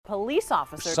police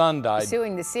officer. Son died.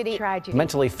 Suing the city. Tragedy.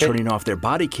 Mentally fit. Turning off their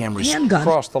body cameras. Handgun.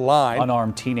 Crossed the line.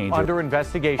 Unarmed teenager. Under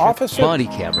investigation. Officer. Body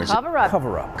cameras. Cover up.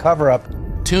 Cover up. Cover up.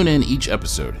 Tune in each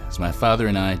episode as my father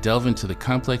and I delve into the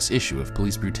complex issue of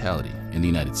police brutality in the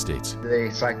United States.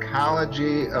 The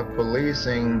psychology of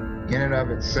policing in and of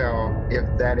itself, if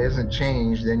that isn't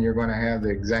changed, then you're going to have the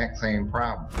exact same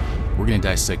problem. We're going to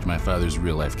dissect my father's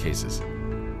real-life cases.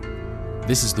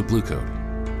 This is the Blue Code,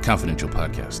 confidential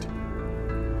podcast.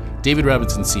 David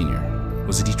Robinson Sr.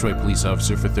 was a Detroit police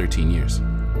officer for 13 years.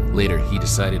 Later, he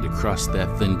decided to cross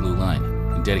that thin blue line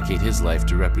and dedicate his life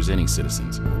to representing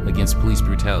citizens against police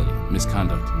brutality,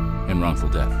 misconduct, and wrongful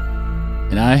death.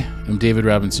 And I am David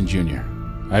Robinson Jr.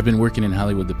 I've been working in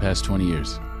Hollywood the past 20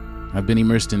 years. I've been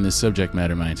immersed in this subject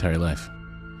matter my entire life.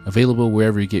 Available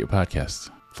wherever you get your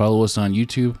podcasts. Follow us on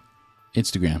YouTube,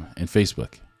 Instagram, and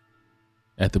Facebook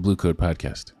at the Blue Code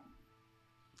Podcast.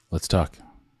 Let's talk.